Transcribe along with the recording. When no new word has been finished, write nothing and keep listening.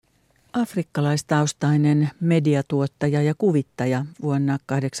Afrikkalaistaustainen mediatuottaja ja kuvittaja, vuonna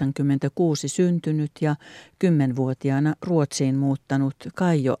 1986 syntynyt ja 10-vuotiaana Ruotsiin muuttanut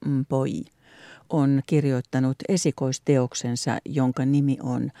Kayo Mpoyi on kirjoittanut esikoisteoksensa, jonka nimi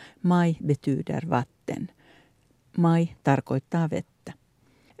on Mai betyder vatten. Mai tarkoittaa vettä.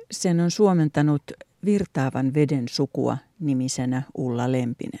 Sen on suomentanut Virtaavan veden sukua -nimisenä Ula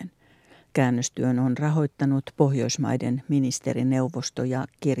Lempinen. Käännöstyön on rahoittanut Pohjoismaiden ministerineuvosto ja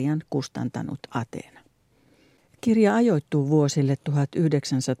kirjan kustantanut Atena. Kirja ajoittuu vuosille 1989–1994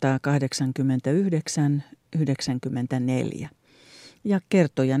 ja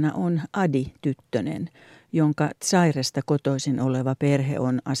kertojana on Adi-tyttönen, jonka Zairesta kotoisin oleva perhe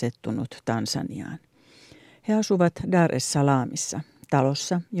on asettunut Tansaniaan. He asuvat Dar es Salaamissa,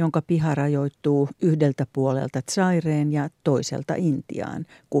 talossa, jonka piha rajoittuu yhdeltä puolelta Zaireen ja toiselta Intiaan,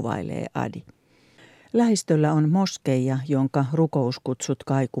 kuvailee Adi. Lähistöllä on moskeija, jonka rukouskutsut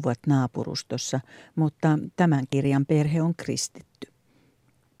kaikuvat naapurustossa, mutta tämän kirjan perhe on kristitty.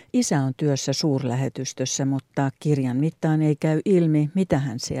 Isä on työssä suurlähetystössä, mutta kirjan mittaan ei käy ilmi, mitä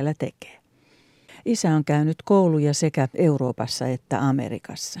hän siellä tekee. Isä on käynyt kouluja sekä Euroopassa että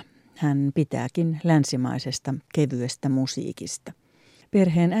Amerikassa. Hän pitääkin länsimaisesta kevyestä musiikista.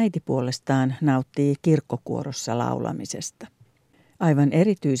 Perheen äiti puolestaan nauttii kirkkokuorossa laulamisesta. Aivan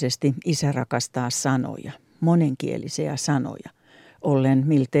erityisesti isä rakastaa sanoja, monenkielisiä sanoja, ollen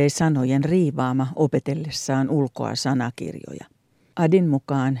miltei sanojen riivaama opetellessaan ulkoa sanakirjoja. Adin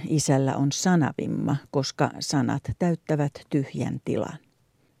mukaan isällä on sanavimma, koska sanat täyttävät tyhjän tilan.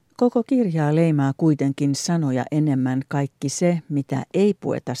 Koko kirjaa leimaa kuitenkin sanoja enemmän kaikki se, mitä ei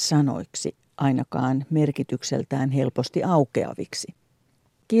pueta sanoiksi, ainakaan merkitykseltään helposti aukeaviksi.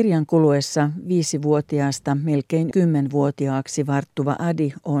 Kirjan kuluessa 5-vuotiaasta melkein 10-vuotiaaksi varttuva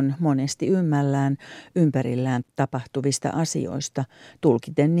Adi on monesti ympärillään tapahtuvista asioista,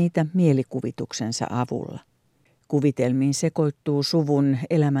 tulkiten niitä mielikuvituksensa avulla. Kuvitelmiin sekoittuu suvun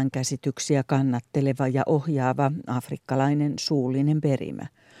elämänkäsityksiä kannatteleva ja ohjaava afrikkalainen suullinen perimä,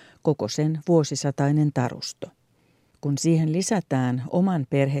 koko sen vuosisatainen tarusto. Kun siihen lisätään oman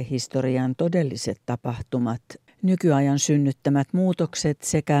perhehistorian todelliset tapahtumat, nykyajan synnyttämät muutokset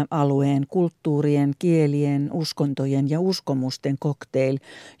sekä alueen kulttuurien, kielien, uskontojen ja uskomusten cocktail,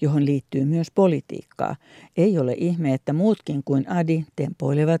 johon liittyy myös politiikkaa, ei ole ihme, että muutkin kuin Adi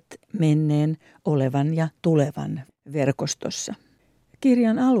tempoilevat menneen, olevan ja tulevan verkostossa.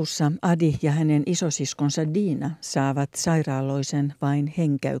 Kirjan alussa Adi ja hänen isosiskonsa Diina saavat sairaaloisen vain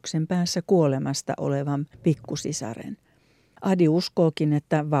henkäyksen päässä kuolemasta olevan pikkusisaren. Adi uskookin,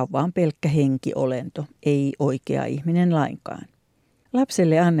 että vauva on pelkkä henkiolento, ei oikea ihminen lainkaan.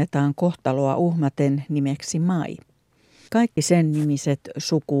 Lapselle annetaan kohtaloa uhmaten nimeksi Mai. Kaikki sen nimiset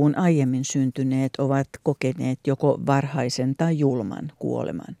sukuun aiemmin syntyneet ovat kokeneet joko varhaisen tai julman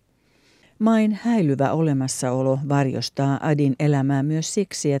kuoleman. Main häilyvä olemassaolo varjostaa Adin elämää myös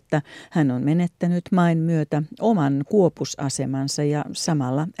siksi, että hän on menettänyt Main myötä oman kuopusasemansa ja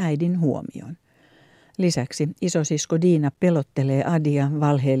samalla äidin huomion. Lisäksi isosisko Diina pelottelee Adia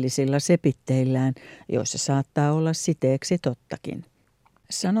valheellisilla sepitteillään, joissa saattaa olla siteeksi tottakin.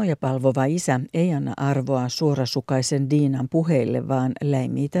 Sanoja palvova isä ei anna arvoa suorasukaisen Diinan puheille, vaan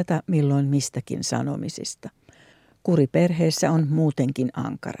läimii tätä milloin mistäkin sanomisista. Kuri perheessä on muutenkin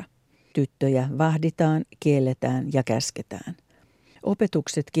ankara. Tyttöjä vahditaan, kielletään ja käsketään.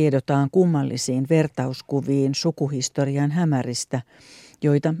 Opetukset kiedotaan kummallisiin vertauskuviin sukuhistorian hämäristä,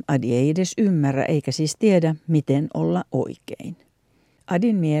 joita Adi ei edes ymmärrä eikä siis tiedä, miten olla oikein.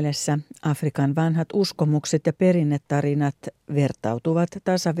 Adin mielessä Afrikan vanhat uskomukset ja perinnetarinat vertautuvat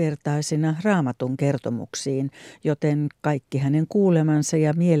tasavertaisina Raamatun kertomuksiin, joten kaikki hänen kuulemansa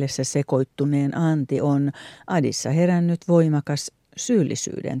ja mielessä sekoittuneen anti on Adissa herännyt voimakas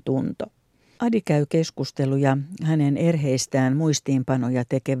syyllisyyden tunto. Adi käy keskusteluja hänen erheistään muistiinpanoja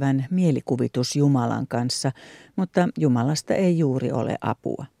tekevän mielikuvitusjumalan kanssa, mutta Jumalasta ei juuri ole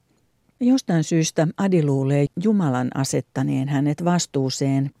apua. Jostain syystä Adi luulee Jumalan asettaneen hänet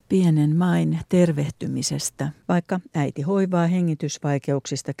vastuuseen pienen Main tervehtymisestä, vaikka äiti hoivaa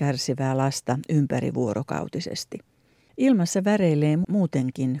hengitysvaikeuksista kärsivää lasta ympärivuorokautisesti. Ilmassa väreilee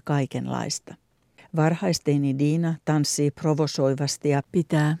muutenkin kaikenlaista. Varhaisteini Diina tanssii provosoivasti ja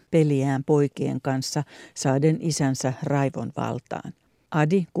pitää peliään poikien kanssa saaden isänsä raivon valtaan.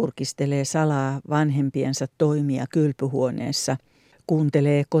 Adi kurkistelee salaa vanhempiensa toimia kylpyhuoneessa,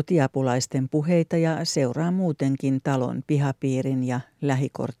 kuuntelee kotiapulaisten puheita ja seuraa muutenkin talon pihapiirin ja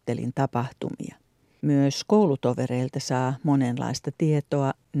lähikorttelin tapahtumia. Myös koulutovereilta saa monenlaista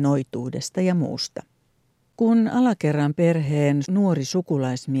tietoa noituudesta ja muusta. Kun alakerran perheen nuori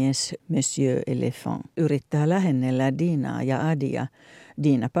sukulaismies Monsieur Elephant yrittää lähennellä Diinaa ja Adia,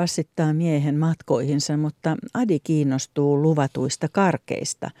 Diina passittaa miehen matkoihinsa, mutta Adi kiinnostuu luvatuista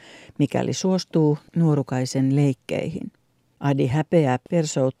karkeista, mikäli suostuu nuorukaisen leikkeihin. Adi häpeää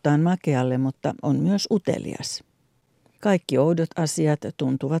persouttaan makealle, mutta on myös utelias. Kaikki oudot asiat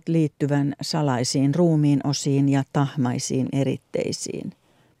tuntuvat liittyvän salaisiin ruumiin osiin ja tahmaisiin eritteisiin.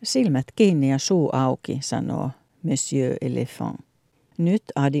 Silmät kiinni ja suu auki, sanoo Monsieur Elephant. Nyt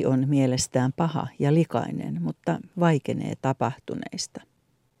Adi on mielestään paha ja likainen, mutta vaikenee tapahtuneista.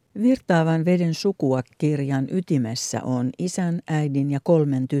 Virtaavan veden sukua -kirjan ytimessä on isän, äidin ja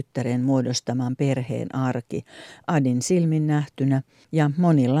 3 tyttären muodostaman perheen arki, Adin silmin nähtynä ja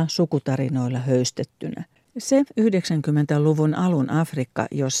monilla sukutarinoilla höystettynä. Se 90-luvun alun Afrikka,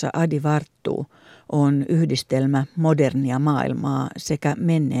 jossa Adi varttuu, on yhdistelmä modernia maailmaa sekä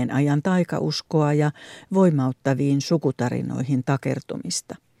menneen ajan taikauskoa ja voimauttaviin sukutarinoihin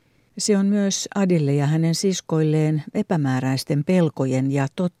takertumista. Se on myös Adille ja hänen siskoilleen epämääräisten pelkojen ja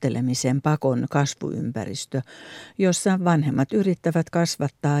tottelemisen pakon kasvuympäristö, jossa vanhemmat yrittävät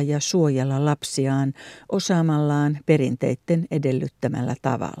kasvattaa ja suojella lapsiaan osaamallaan perinteitten edellyttämällä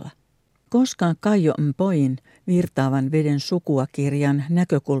tavalla. Koska Kayo Mpoyin Virtaavan veden sukua -kirjan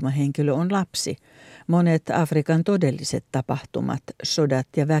näkökulmahenkilö on lapsi, monet Afrikan todelliset tapahtumat, sodat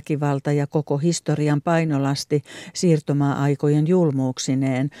ja väkivalta ja koko historian painolasti siirtomaa-aikojen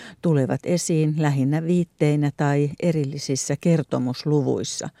julmuuksineen tulevat esiin lähinnä viitteinä tai erillisissä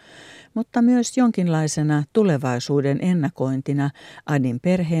kertomusluvuissa, mutta myös jonkinlaisena tulevaisuuden ennakointina Adin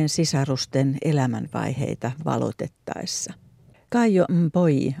perheen sisarusten elämänvaiheita valotettaessa. Kayo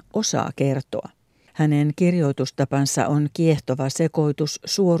Mpoyi osaa kertoa. Hänen kirjoitustapansa on kiehtova sekoitus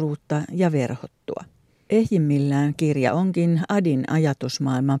suoruutta ja verhottua. Ehjimmillään kirja onkin Adin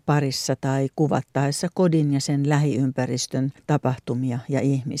ajatusmaailman parissa tai kuvattaessa kodin ja sen lähiympäristön tapahtumia ja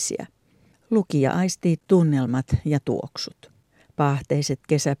ihmisiä. Lukija aistii tunnelmat ja tuoksut. Paahteiset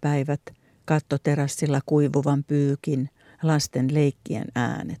kesäpäivät, kattoterassilla kuivuvan pyykin, lasten leikkien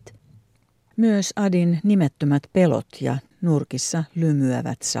äänet. Myös Adin nimettömät pelot ja nurkissa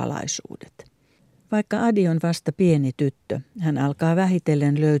lymyävät salaisuudet. Vaikka Adi on vasta pieni tyttö, hän alkaa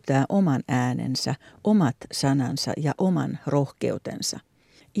vähitellen löytää oman äänensä, omat sanansa ja oman rohkeutensa.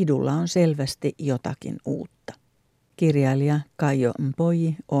 Idulla on selvästi jotakin uutta. Kirjailija Kayo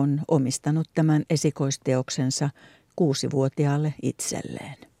Mpoyi on omistanut tämän esikoisteoksensa 6-vuotiaalle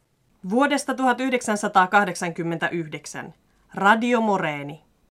itselleen. Vuodesta 1989. Radio Moreeni.